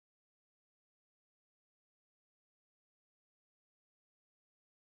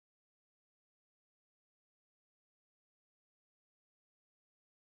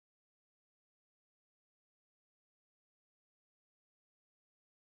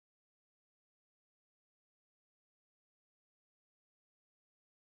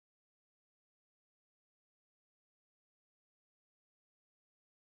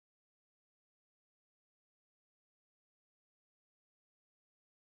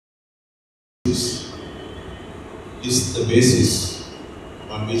is the basis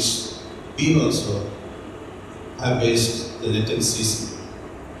on which we also have based the Lenten season.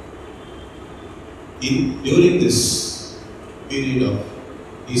 During this period of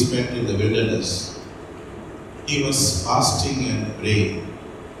he spent in the wilderness, he was fasting and praying.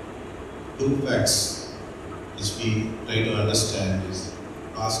 Two facts which we try to understand is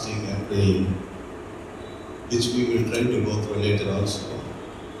fasting and praying, which we will try to go through later also.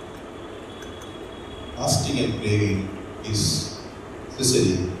 Fasting and praying is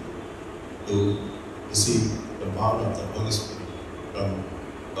necessary to receive the power of the Holy Spirit from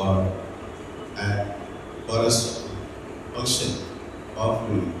God and for us to function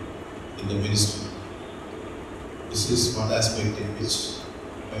powerfully in the ministry. This is one aspect in which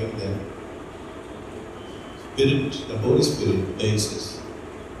I find that Spirit, the Holy Spirit guides us.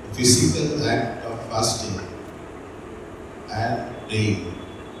 The physical act of fasting and praying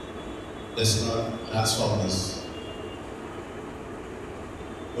does not transform us.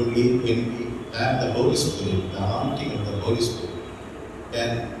 Only when we have the Holy Spirit, the anointing of the Holy Spirit,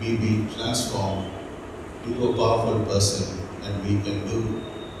 can we be transformed into a powerful person and we can do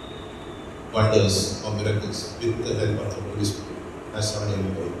wonders or miracles with the help of the Holy Spirit, as already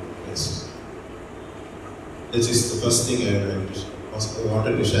Christ. This is the first thing I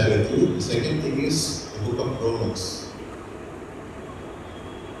wanted to share with you. The second thing is the book of Romans.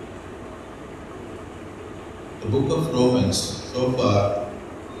 The book of Romans, so far,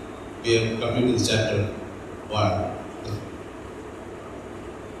 we have completed chapter 1.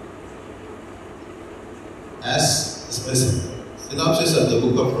 As a synopsis of the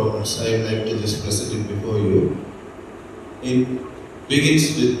book of Romans, I would like to just present it before you. It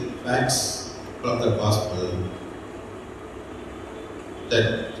begins with facts from the gospel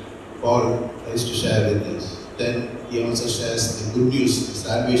that Paul tries to share with us. Then he also shares the good news, the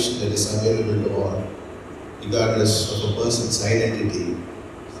salvation that is available to all, regardless of a person's identity,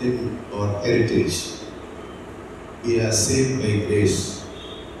 sin or heritage. We are saved by grace,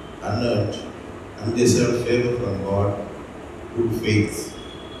 unearned, undeserved favor from God through faith.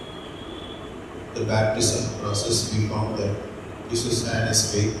 The baptism process, we found that Jesus had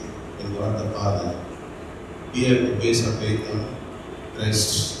his faith in God the Father. We have to base our faith on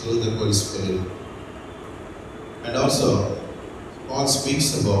Christ through the Holy Spirit. And also, Paul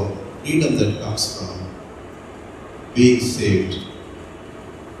speaks about freedom that comes from being saved.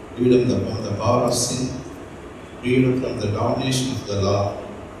 Freedom from the power of sin, freedom from the domination of the law,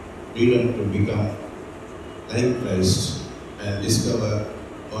 freedom to become like Christ and discover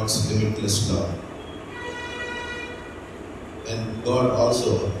God's limitless love. And God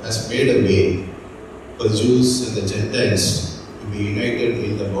also has made a way for Jews and the Gentiles to be united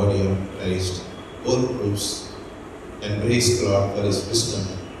in the body of Christ. Both groups can praise God for His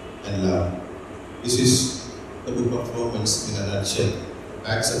wisdom and love. This is the book of Romans in a nutshell.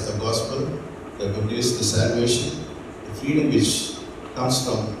 Facts of the gospel, the good news, the salvation, the freedom which comes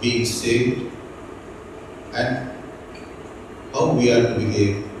from being saved, and how we are to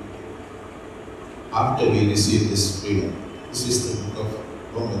behave after we receive this freedom. This is the book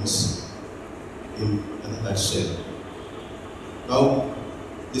of Romans in a nutshell. Now,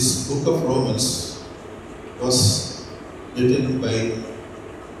 this book of Romans was written by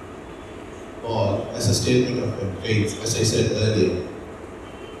Paul as a statement of faith, as I said earlier.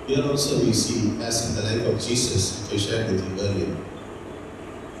 Here also we see, as in the life of Jesus, which I shared with you earlier.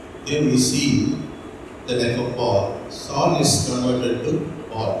 Here we see the life of Paul. Saul is converted to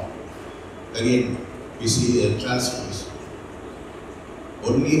Paul. Again, we see a transformation.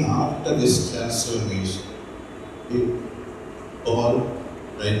 Only after this transformation did Paul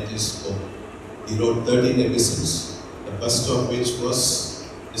write this book. He wrote 13 epistles, the first of which was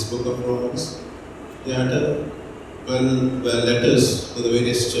this book of Romans. The other 12 were letters to the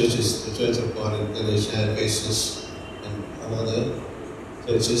various churches, the Church of Corinth, Galatia, Ephesus, and other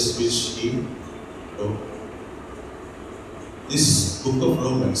churches which he wrote. This book of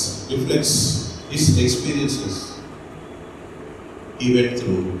Romans reflects his experiences he went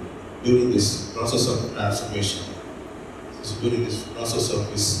through during this process of transformation, during this process of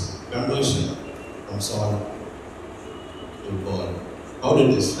his conversion from Saul to Paul. How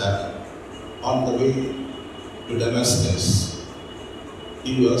did this happen? On the way to Damascus,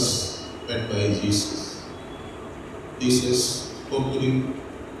 he was met by Jesus. Jesus spoke to him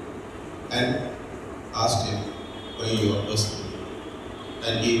and asked him, why you are persecuted?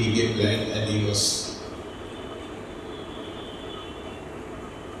 And he became blind and he was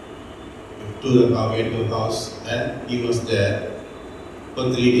to the house and he was there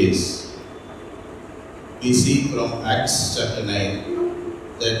for 3 days. We see from Acts chapter 9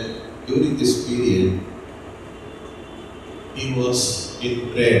 that during this period, he was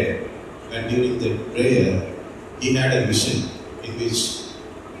in prayer, and during the prayer, he had a vision in which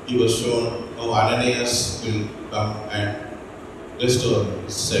he was shown how Ananias will come and restore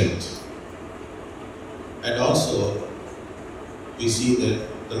his sight. And also, we see that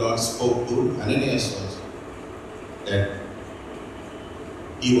the Lord spoke to Ananias also, that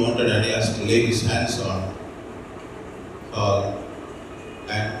he wanted Ananias to lay his hands on Saul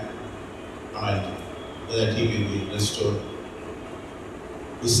and anoint him, so that he may be restored,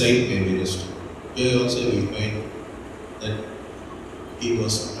 his sight may be restored. Here also we find that he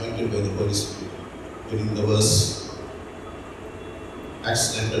was anointed by the Holy Spirit. During the verse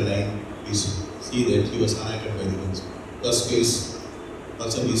Acts chapter 9, we see that he was anointed by the Holy Spirit. First case,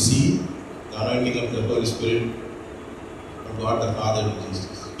 also we see the anointing of the Holy Spirit from God the Father to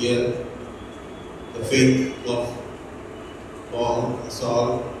Jesus. Here, the faith of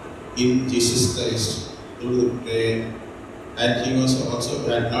Saul in Jesus Christ through the prayer, and he was also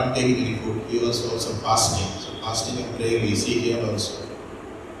had not taken any food. He was also fasting. So fasting and prayer we see here also.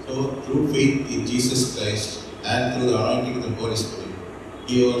 So through faith in Jesus Christ and through the anointing of the Holy Spirit,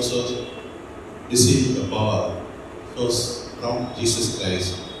 he also received the power from Jesus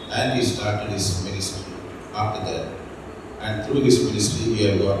Christ, and he started his ministry after that. And through his ministry, we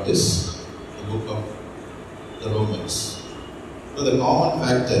have got this, the book of the Romans. So the common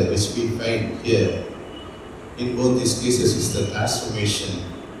factor which we find here in both these cases is the transformation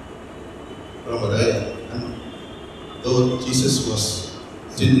from a riot. And though Jesus was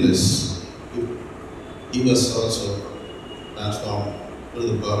sinless, he was also transformed through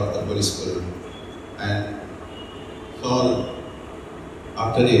the power of the Holy Spirit. And Saul,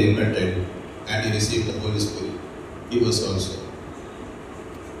 after he repented and he received the Holy Spirit, he was also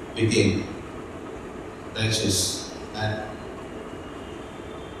became righteous, and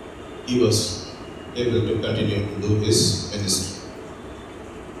he was able to continue to do his ministry.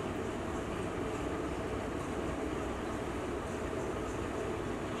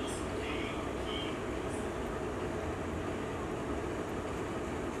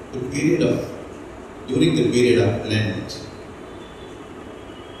 During the period of Lent,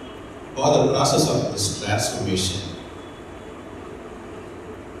 for the process of this transformation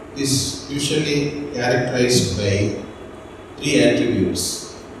is usually characterized by three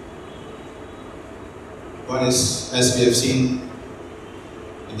attributes. One is, as we have seen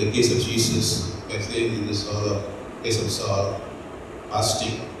in the case of Jesus, we have seen in the case of Saul,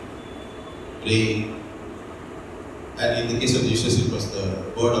 fasting, praying, and in the case of Jesus, it was the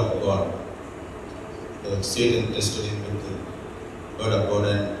Word of God. Satan tested him with the Word of God,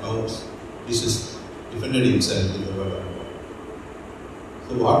 and how Jesus defended himself with the Word of God.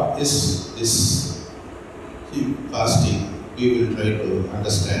 So what is this fasting? We will try to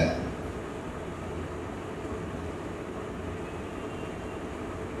understand.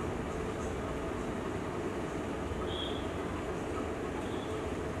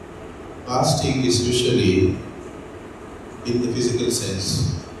 Fasting is usually, in the physical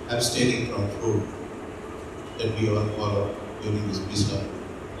sense, abstaining from food that we all follow during this season.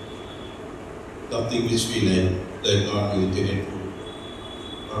 Something which we like non-vegetarian food,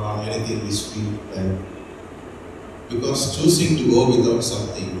 or anything which we like. Because choosing to go without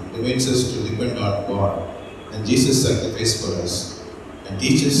something reminds us to depend on God, and Jesus sacrificed for us, and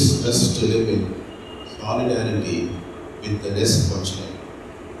teaches us to live in solidarity with the less fortunate.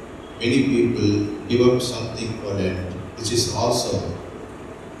 Many people give up something for Lent, which is also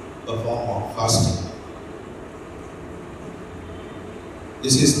a form of fasting.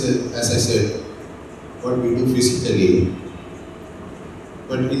 This is as I said, what we do physically,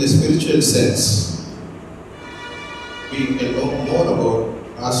 but in a spiritual sense, we can know more about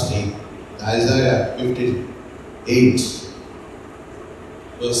fasting. Isaiah 58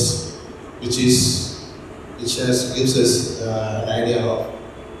 verse, which gives us an idea of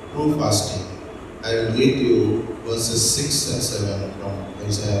true fasting. I will read you verses 6 and 7 from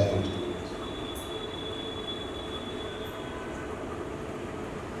Isaiah 58.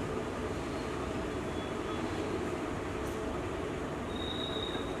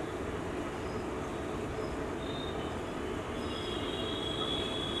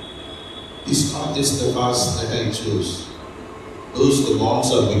 Is not this the fast that I choose? Those the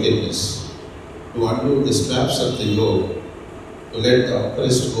bonds of wickedness, to undo the straps of the yoke, to let the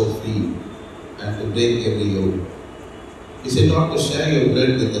oppressed go free, and to break every yoke. Is it not to share your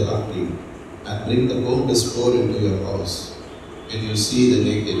bread with the hungry, and bring the homeless poor into your house? When you see the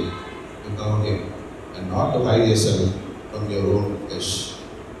naked, you cover him, and not to hide yourself from your own flesh.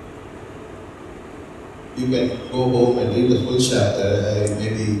 You can go home and read the full chapter, and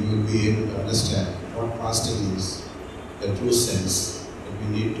maybe you will be able to understand what fasting is, the true sense that we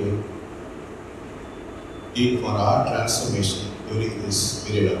need to need for our transformation during this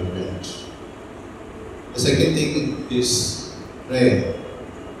period of Lent. The second thing is prayer.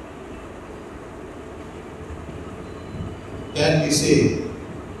 Can we say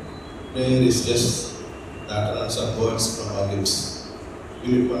prayer is just the utterance of words from our lips?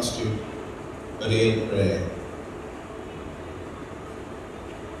 Will it constitute a real prayer?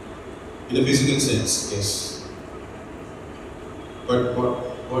 In a physical sense, yes. But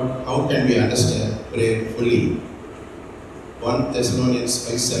how can we understand prayer fully? 1 Thessalonians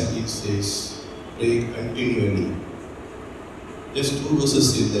 5:17 says, pray continually. Just 2 verses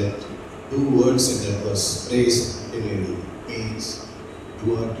in that, 2 words in that verse, praise continually, means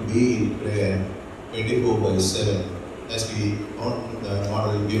you are to be in prayer 24/7, as we found the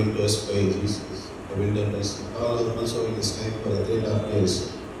model given to us by Jesus, the wilderness, also in His time for the 3.5 years.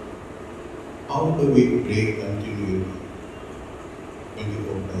 How do we pray continually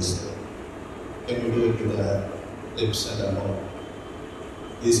 24/7? Can we do it with our lips and our mouth?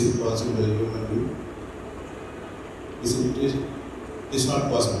 Is it possible in human being? It's not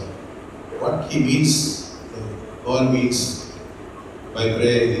possible. What he means, Paul means by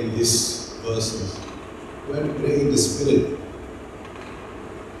prayer in this verse is, you have to pray in the Spirit.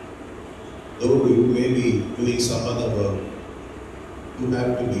 Though you may be doing some other work, you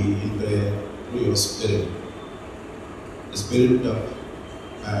have to be in prayer through your spirit. The Spirit of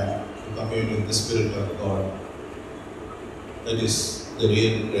man to commune with the Spirit of God. That is the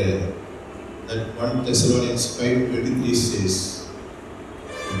real prayer. That 1 Thessalonians 5:23 says,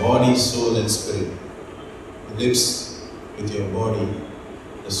 body, soul and spirit. The lips with your body,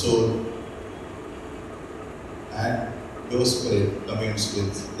 the soul, and your spirit communes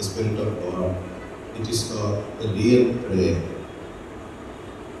with the Spirit of God. It is called the real prayer.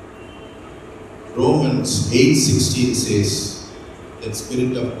 Romans 8:16 says that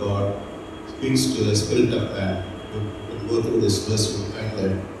Spirit of God speaks to the spirit of man. You can go through this verse, you will find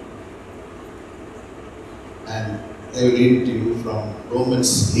that. And I will read to you from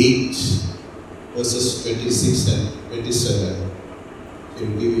Romans 8, verses 26 and 27. It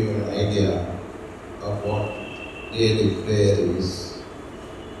will give you an idea of what really prayer is.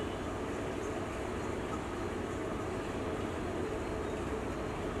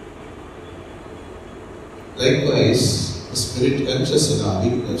 Likewise, the Spirit helps us in our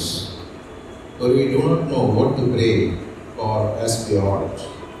weakness, for we do not know what to pray for as we ought,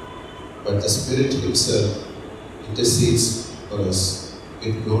 but the Spirit Himself intercedes for us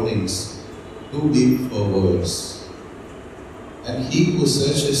with groanings too deep for words. And He who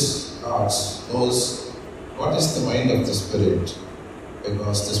searches hearts knows what is the mind of the Spirit,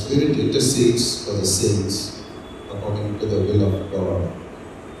 because the Spirit intercedes for the saints according to the will of God.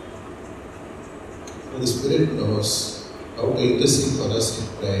 So the Spirit knows how to intercede for us in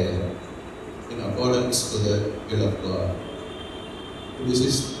prayer in accordance to the will of God. So this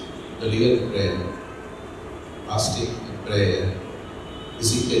is the real prayer. Fasting and prayer,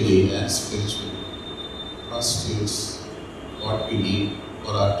 physically and spiritually, constitutes what we need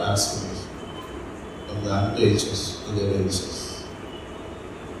for our transformation from the unrighteous to the righteous.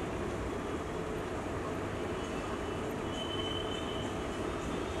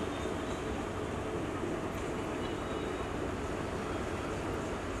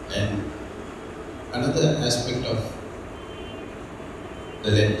 And another aspect of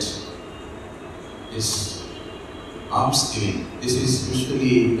the Lent is almsgiving. This is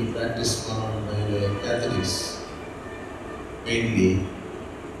usually the practice followed by the Catholics, mainly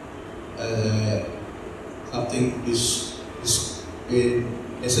something which we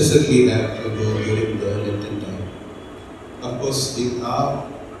necessarily have to do during the Lenten time. Of course, in our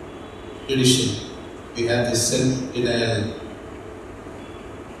tradition, we have this self-denial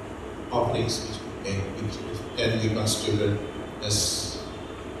offerings which we make, which can be constituted as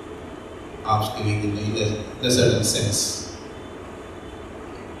almsgiving in a certain sense.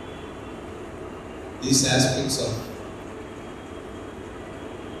 These aspects of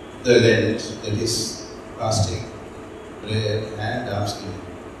the Lent, that is fasting, prayer and almsgiving,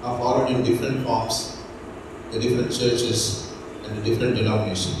 are followed in different forms, the different churches and the different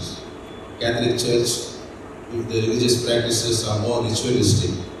denominations. Catholic Church, if the religious practices are more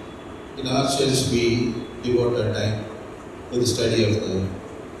ritualistic, in our church we devote our time to the study of the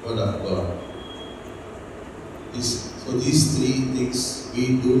Word of God. So these three things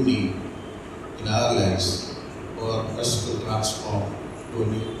we do need in our lives for us to transform to a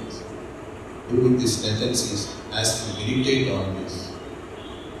new place. During this Lenten season, as we meditate on this,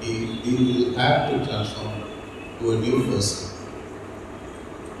 we will have to transform to a new person,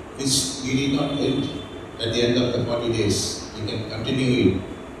 which we need not end at the end of the 40 days. We can continue it,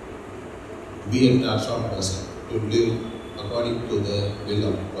 be a transformed person, to live according to the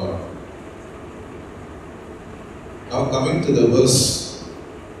will of God. Now coming to the verse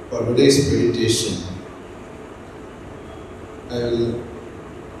for today's meditation, I will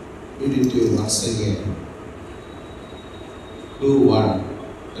read it to you once again. Do one,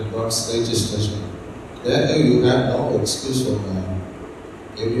 that God's righteous judgment. Therefore you have no excuse for man,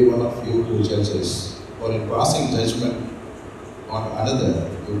 every one of you who judges. For in passing judgment on another,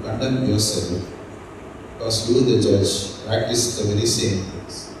 you condemn yourself, because you, the judge, practice the very same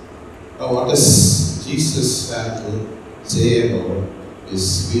things. Now what does Jesus have to say about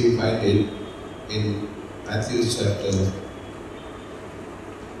this? We find it in Matthew chapter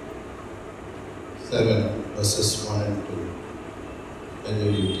 7, verses 1 and 2. I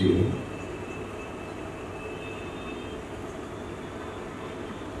read it to you.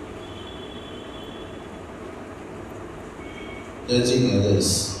 Judging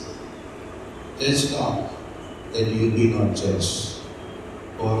others. Judge not, that you be not judged.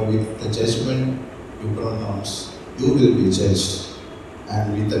 For with the judgment you pronounce, you will be judged.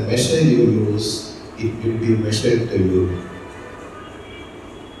 And with the measure you use, it will be measured to you.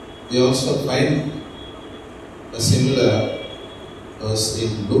 We also find a similar verse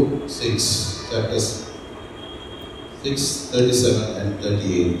in Luke 6, chapters 6, 37 and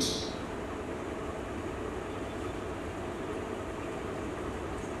 38.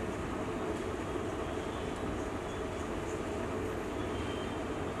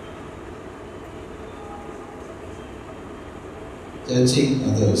 Judging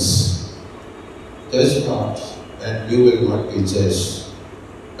others. Judge not, and you will not be judged.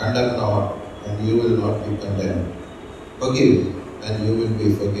 Condemn not, and you will not be condemned. Forgive, and you will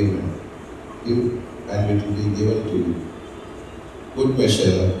be forgiven. Give, and it will be given to you. Good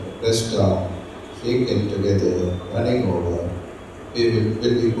measure, pressed down, shaken together, running over, we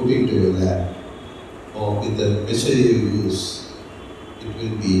will be put into your lap. Or with the measure you use, it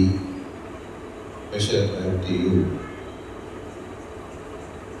will be measured back to you.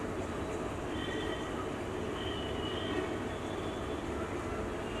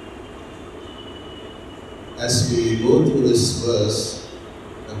 As we go through this verse,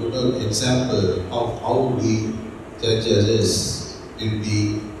 a good example of how we judge others will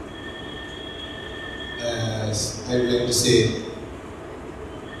be, as I would like to say,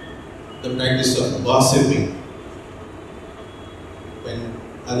 the practice of gossiping. When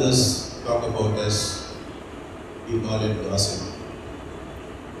others talk about us, we call it gossip.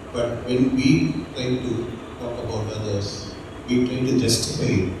 But when we try to talk about others, we try to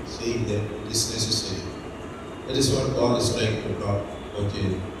justify it, saying that it is necessary. That is what God is trying to talk about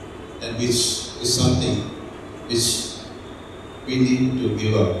here, and which is something which we need to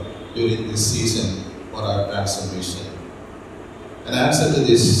give up during this season for our transformation. An answer to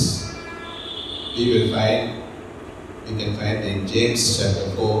this we can find in James chapter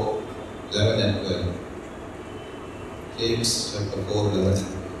 4, 11 and 12. James chapter 4, 11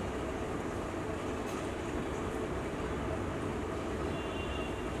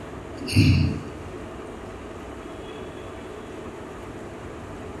 and 12.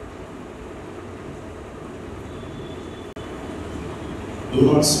 Do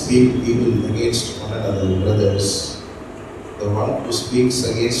not speak evil against one another, brothers. The one who speaks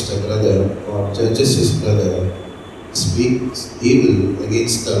against a brother or judges his brother speaks evil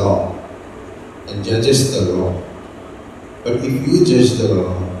against the law and judges the law. But if you judge the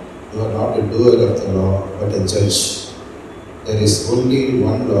law, you are not a doer of the law, but a judge. There is only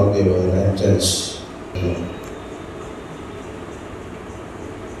one lawgiver and judge.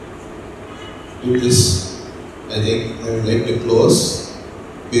 With this, I think I would like to close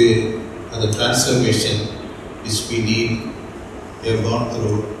and the transformation which we need. We have gone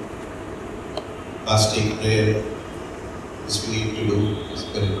through fasting, prayer, which we need to do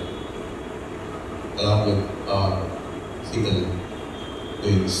spirit, along with our physical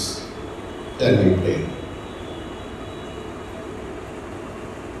doings. Shall we pray?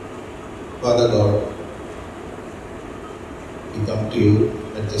 Father God, we come to you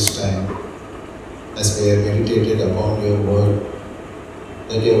at this time as we have meditated upon your word,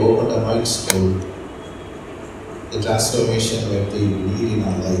 that you have opened our minds to the transformation that we need in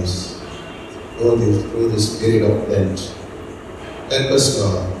our lives through this period of Lent. Help us,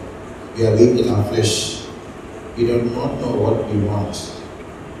 Lord. We are weak in our flesh. We do not know what we want.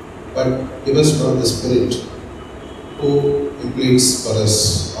 But give us, Lord, the Spirit who completes for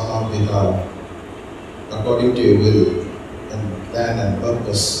us on our behalf according to your will and plan plan and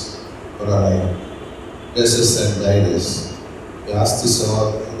purpose for our life. Bless us and guide us. We ask this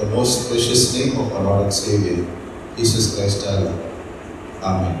all in the most precious name of our Lord and Savior, Jesus Christ our Lord.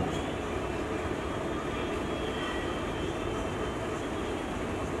 Amen.